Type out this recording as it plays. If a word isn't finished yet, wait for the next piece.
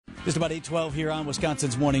Just about 8:12 here on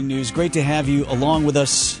Wisconsin's Morning News. Great to have you along with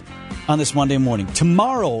us on this Monday morning.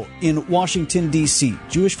 Tomorrow in Washington, D.C.,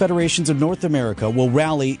 Jewish Federations of North America will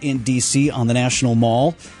rally in D.C. on the National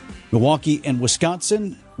Mall. Milwaukee and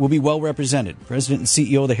Wisconsin will be well represented. President and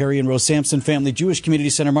CEO of the Harry and Rose Sampson Family Jewish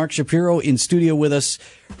Community Center, Mark Shapiro, in studio with us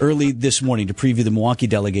early this morning to preview the Milwaukee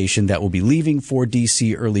delegation that will be leaving for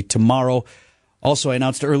D.C. early tomorrow. Also, I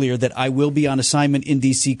announced earlier that I will be on assignment in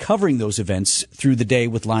D.C. covering those events through the day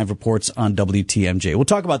with live reports on WTMJ. We'll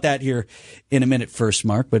talk about that here in a minute first,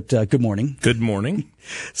 Mark, but good morning. Good morning.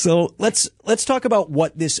 So let's talk about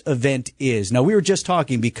what this event is. Now, we were just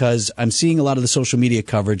talking because I'm seeing a lot of the social media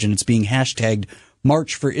coverage and it's being hashtagged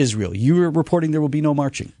March for Israel. You were reporting there will be no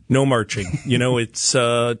marching. No marching. You know, it's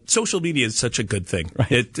social media is such a good thing.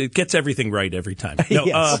 Right. It gets everything right every time. No,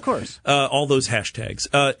 yes, of course. All those hashtags.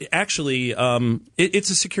 Actually,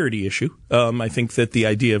 it's a security issue. I think that the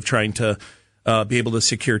idea of trying to be able to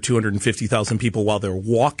secure 250,000 people while they're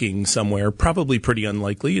walking somewhere, probably pretty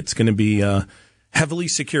unlikely. It's going to be heavily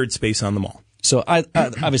secured space on the mall. So I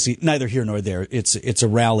obviously neither here nor there. It's a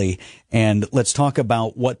rally, and let's talk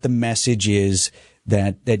about what the message is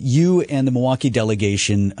that you and the Milwaukee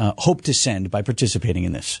delegation hope to send by participating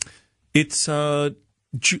in this. It's the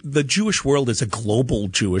Jewish world is a global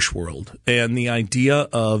Jewish world, and the idea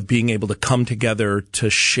of being able to come together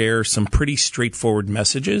to share some pretty straightforward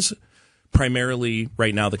messages, primarily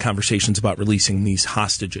right now the conversations about releasing these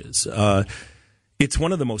hostages. It's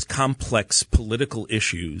one of the most complex political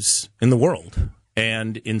issues in the world.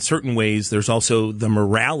 And in certain ways, there's also the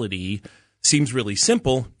morality seems really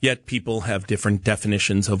simple, yet people have different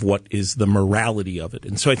definitions of what is the morality of it.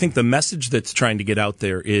 And so I think the message that's trying to get out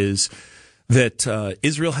there is that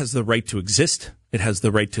Israel has the right to exist. It has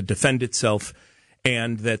the right to defend itself,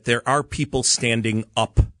 and that there are people standing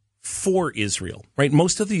up for Israel, right?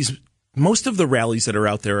 Most of the rallies that are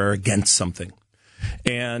out there are against something.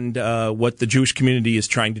 And what the Jewish community is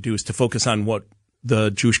trying to do is to focus on what the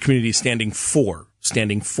Jewish community is standing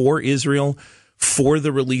for Israel, for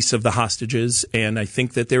the release of the hostages. And I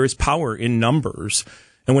think that there is power in numbers.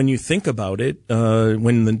 And when you think about it,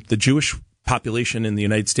 when the Jewish population in the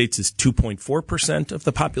United States is 2.4% of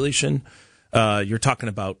the population, you're talking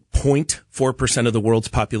about 0.4% of the world's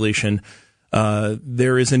population.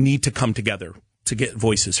 There is a need to come together to get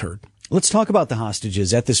voices heard. Let's talk about the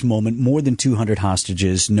hostages. At this moment, more than 200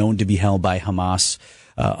 hostages known to be held by Hamas,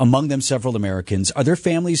 among them several Americans. Are there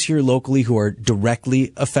families here locally who are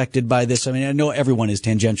directly affected by this? I mean, I know everyone is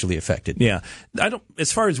tangentially affected. Yeah.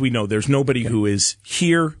 As far as we know, there's nobody who is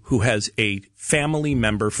here who has a family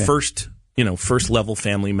member, first level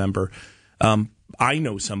family member. I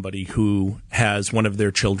know somebody who has one of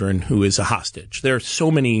their children who is a hostage. There are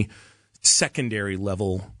so many secondary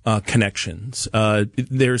level connections.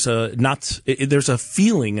 There's a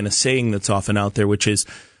feeling and a saying that's often out there, which is,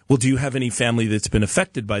 well, do you have any family that's been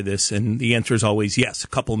affected by this? And the answer is always yes, a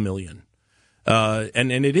couple million.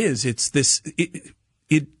 And it is. It's this.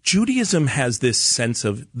 Judaism has this sense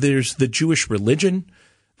of there's the Jewish religion,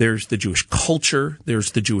 there's the Jewish culture,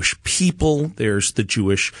 there's the Jewish people, there's the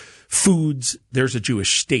Jewish foods, there's a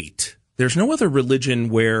Jewish state. There's no other religion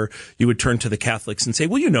where you would turn to the Catholics and say,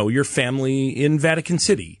 well, your family in Vatican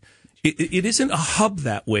City. It isn't a hub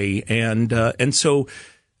that way. And so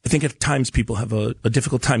I think at times people have a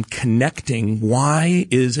difficult time connecting. Why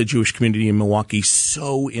is a Jewish community in Milwaukee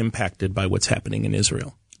so impacted by what's happening in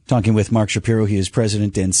Israel? Talking with Mark Shapiro. He is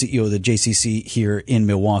president and CEO of the JCC here in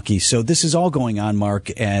Milwaukee. So this is all going on, Mark,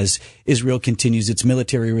 as Israel continues its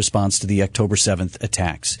military response to the October 7th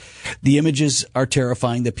attacks. The images are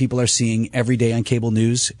terrifying that people are seeing every day on cable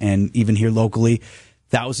news and even here locally.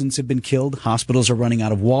 Thousands have been killed. Hospitals are running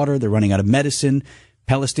out of water. They're running out of medicine.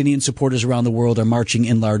 Palestinian supporters around the world are marching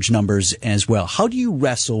in large numbers as well. How do you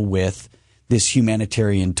wrestle with this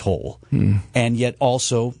humanitarian toll and yet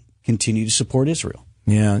also continue to support Israel?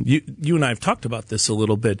 Yeah, you and I have talked about this a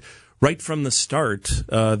little bit. Right from the start,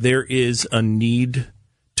 there is a need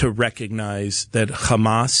to recognize that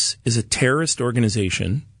Hamas is a terrorist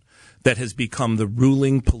organization that has become the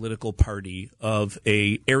ruling political party of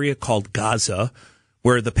an area called Gaza,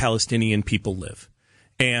 where the Palestinian people live.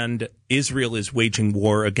 And Israel is waging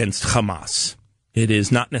war against Hamas. It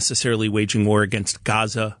is not necessarily waging war against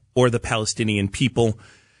Gaza or the Palestinian people.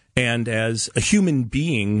 And as a human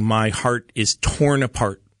being, my heart is torn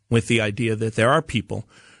apart with the idea that there are people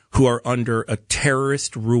who are under a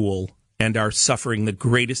terrorist rule and are suffering the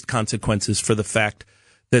greatest consequences for the fact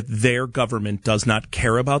that their government does not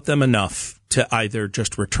care about them enough to either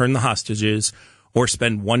just return the hostages or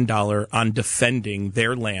spend $1 on defending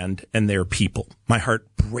their land and their people. My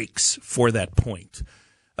heart breaks for that point.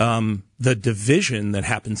 the division that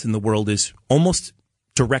happens in the world is almost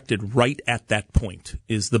directed right at that point,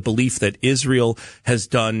 is the belief that Israel has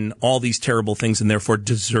done all these terrible things and therefore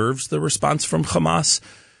deserves the response from Hamas.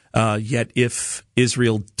 Yet if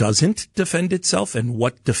Israel doesn't defend itself and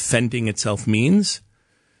what defending itself means,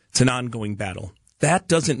 it's an ongoing battle. That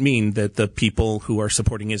doesn't mean that the people who are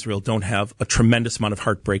supporting Israel don't have a tremendous amount of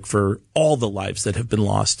heartbreak for all the lives that have been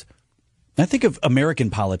lost. I think of American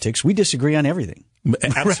politics. We disagree on everything.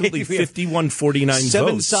 Absolutely, right? 51-49 votes.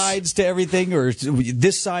 7 sides to everything, or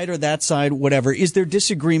this side or that side, whatever. Is there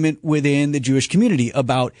disagreement within the Jewish community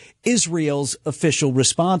about Israel's official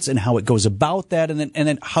response and how it goes about that? And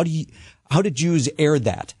then how do Jews air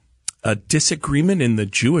that? A disagreement in the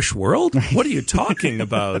Jewish world? What are you talking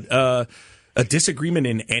about? A disagreement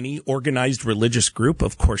in any organized religious group?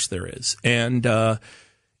 Of course there is. And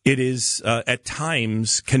it is, at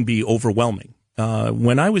times, can be overwhelming.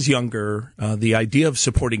 When I was younger, the idea of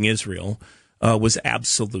supporting Israel was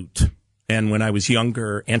absolute. And when I was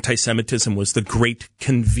younger, antisemitism was the great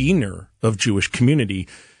convener of Jewish community.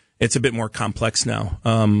 It's a bit more complex now.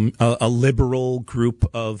 A liberal group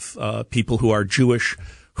of people who are Jewish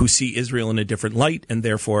who see Israel in a different light and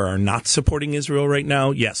therefore are not supporting Israel right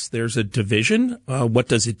now. Yes, there's a division. What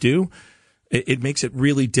does it do? It makes it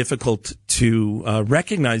really difficult to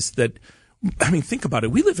recognize that. I mean, think about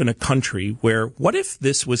it. We live in a country where, what if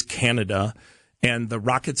this was Canada and the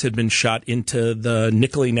rockets had been shot into the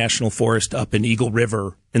Nicolet National Forest up in Eagle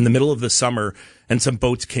River in the middle of the summer, and some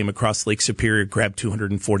boats came across Lake Superior, grabbed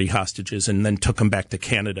 240 hostages, and then took them back to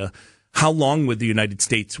Canada? How long would the United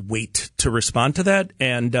States wait to respond to that?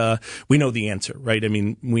 And we know the answer, right? I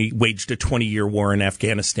mean, we waged a 20-year war in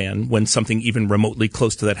Afghanistan when something even remotely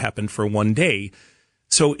close to that happened for one day.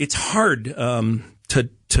 So it's hard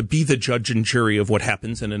to be the judge and jury of what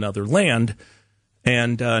happens in another land.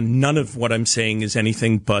 And none of what I'm saying is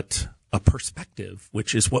anything but a perspective,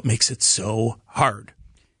 which is what makes it so hard.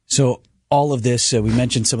 So all of this, we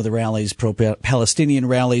mentioned some of the rallies, pro-Palestinian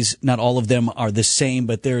rallies. Not all of them are the same,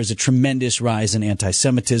 but there is a tremendous rise in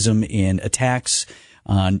anti-Semitism, in attacks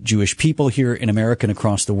on Jewish people here in America and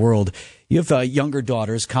across the world. You have younger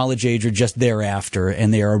daughters, college age or just thereafter,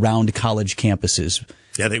 and they are around college campuses.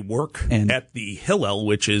 Yeah, they work at the Hillel,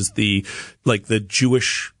 which is the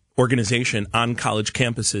Jewish organization on college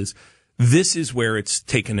campuses. This is where it's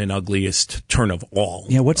taken an ugliest turn of all.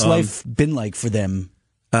 Yeah, what's life been like for them?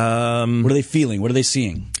 What are they feeling? What are they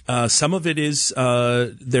seeing? Some of it is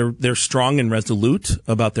they're strong and resolute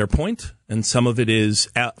about their point, and some of it is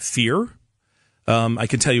fear. I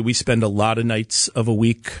can tell you, we spend a lot of nights of a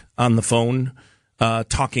week on the phone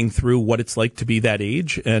talking through what it's like to be that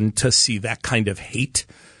age and to see that kind of hate.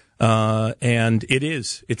 And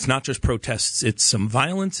it's not just protests. It's some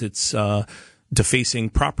violence. It's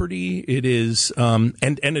defacing property. It is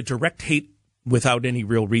and a direct hate without any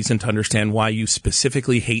real reason to understand why you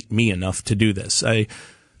specifically hate me enough to do this.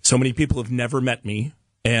 So many people have never met me,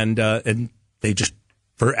 and they just,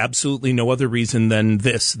 for absolutely no other reason than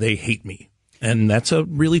this, they hate me. And that's a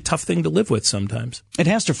really tough thing to live with sometimes. It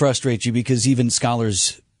has to frustrate you because even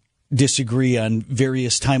scholars disagree on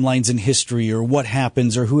various timelines in history or what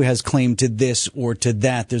happens or who has claim to this or to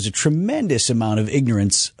that. There's a tremendous amount of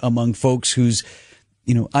ignorance among folks whose,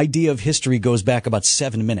 idea of history goes back about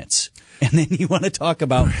 7 minutes. And then you want to talk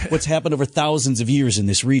about what's happened over thousands of years in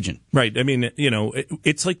this region. Right. I mean,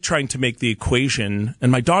 it's like trying to make the equation.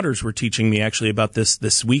 And my daughters were teaching me actually about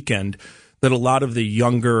this weekend, that a lot of the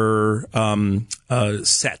younger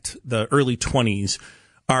set, the early 20s,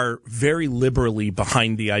 are very liberally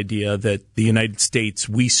behind the idea that the United States,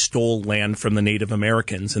 we stole land from the Native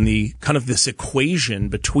Americans, and the kind of this equation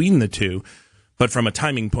between the two. But from a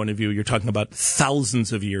timing point of view, you're talking about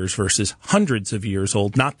thousands of years versus hundreds of years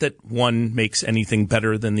old. Not that one makes anything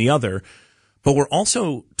better than the other, but we're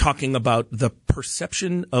also talking about the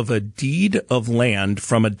perception of a deed of land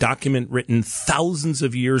from a document written thousands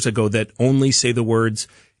of years ago that only say the words,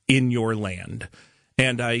 "in your land."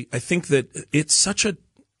 And I think that it's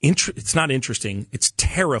it's not interesting, it's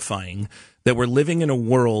terrifying that we're living in a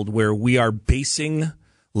world where we are basing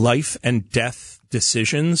life and death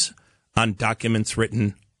decisions on documents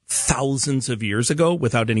written thousands of years ago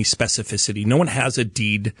without any specificity. No one has a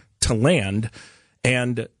deed to land,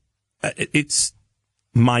 and it's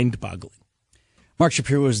mind-boggling. Mark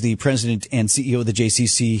Shapiro is the president and CEO of the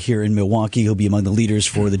JCC here in Milwaukee. He'll be among the leaders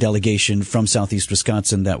for the delegation from Southeast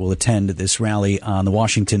Wisconsin that will attend this rally on the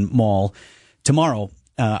Washington Mall tomorrow.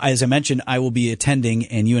 As I mentioned, I will be attending,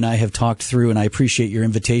 and you and I have talked through, and I appreciate your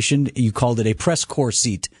invitation. You called it a press corps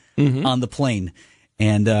seat on the plane.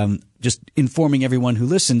 And just informing everyone who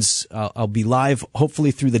listens, I'll be live hopefully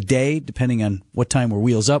through the day, depending on what time we're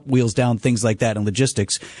wheels up, wheels down, things like that, and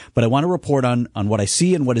logistics. But I want to report on what I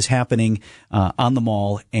see and what is happening on the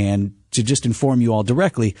mall, and to just inform you all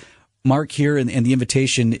directly. Mark here, and the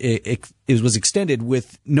invitation it was extended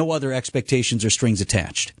with no other expectations or strings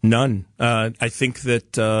attached. None. I think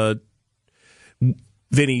that,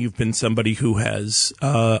 Vinny, you've been somebody who has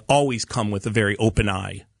always come with a very open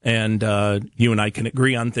eye. And you and I can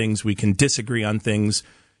agree on things. We can disagree on things.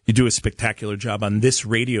 You do a spectacular job on this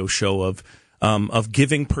radio show of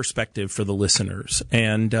giving perspective for the listeners.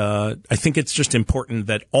 And I think it's just important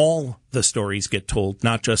that all the stories get told,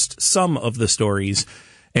 not just some of the stories.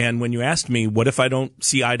 And when you asked me, what if I don't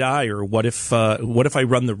see eye to eye, or what if I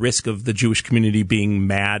run the risk of the Jewish community being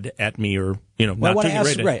mad at me, or not doing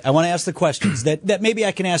it right? I want to ask the questions that maybe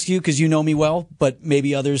I can ask you because you know me well, but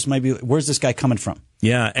maybe others might be. Where's this guy coming from?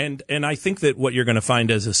 Yeah, and I think that what you're going to find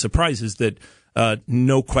as a surprise is that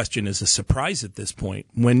no question is a surprise at this point.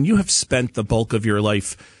 When you have spent the bulk of your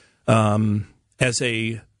life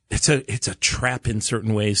it's a trap in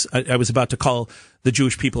certain ways. I was about to call the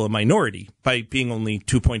Jewish people a minority by being only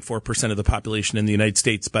 2.4% of the population in the United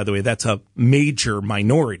States. By the way, that's a major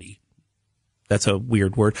minority. That's a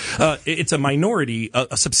weird word. It's a minority,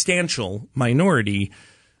 a substantial minority,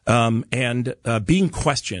 and being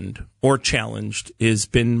questioned or challenged has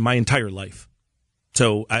been my entire life.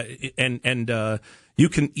 So, you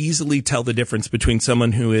can easily tell the difference between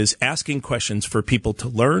someone who is asking questions for people to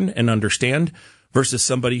learn and understand versus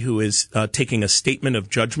somebody who is taking a statement of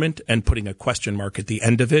judgment and putting a question mark at the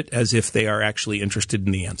end of it as if they are actually interested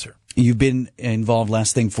in the answer. You've been involved,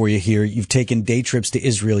 last thing for you here. You've taken day trips to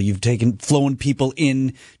Israel. You've flown people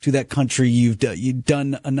in to that country. You've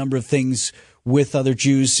done a number of things with other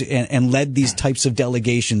Jews and led these types of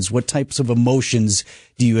delegations. What types of emotions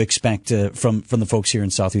do you expect from the folks here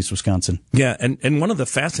in Southeast Wisconsin? Yeah, and one of the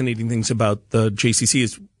fascinating things about the JCC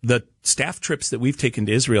is the staff trips that we've taken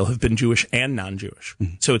to Israel have been Jewish and non-Jewish.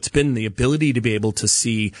 Mm-hmm. So it's been the ability to be able to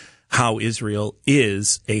see how Israel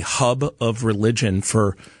is a hub of religion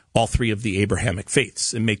for all three of the Abrahamic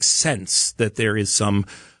faiths. It makes sense that there is some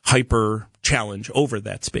hyper challenge over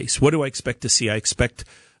that space. What do I expect to see? I expect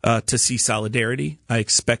to see solidarity. I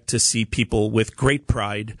expect to see people with great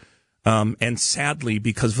pride. And sadly,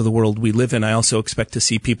 because of the world we live in, I also expect to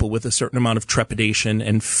see people with a certain amount of trepidation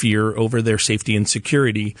and fear over their safety and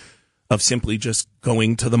security of simply just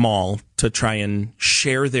going to the mall to try and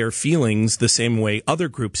share their feelings the same way other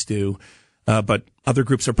groups do. But other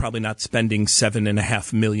groups are probably not spending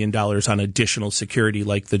 $7.5 million on additional security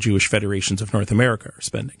like the Jewish Federations of North America are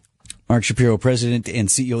spending. Mark Shapiro, President and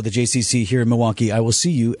CEO of the JCC here in Milwaukee. I will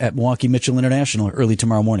see you at Milwaukee Mitchell International early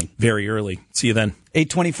tomorrow morning. Very early. See you then.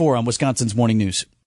 8:24 on Wisconsin's Morning News.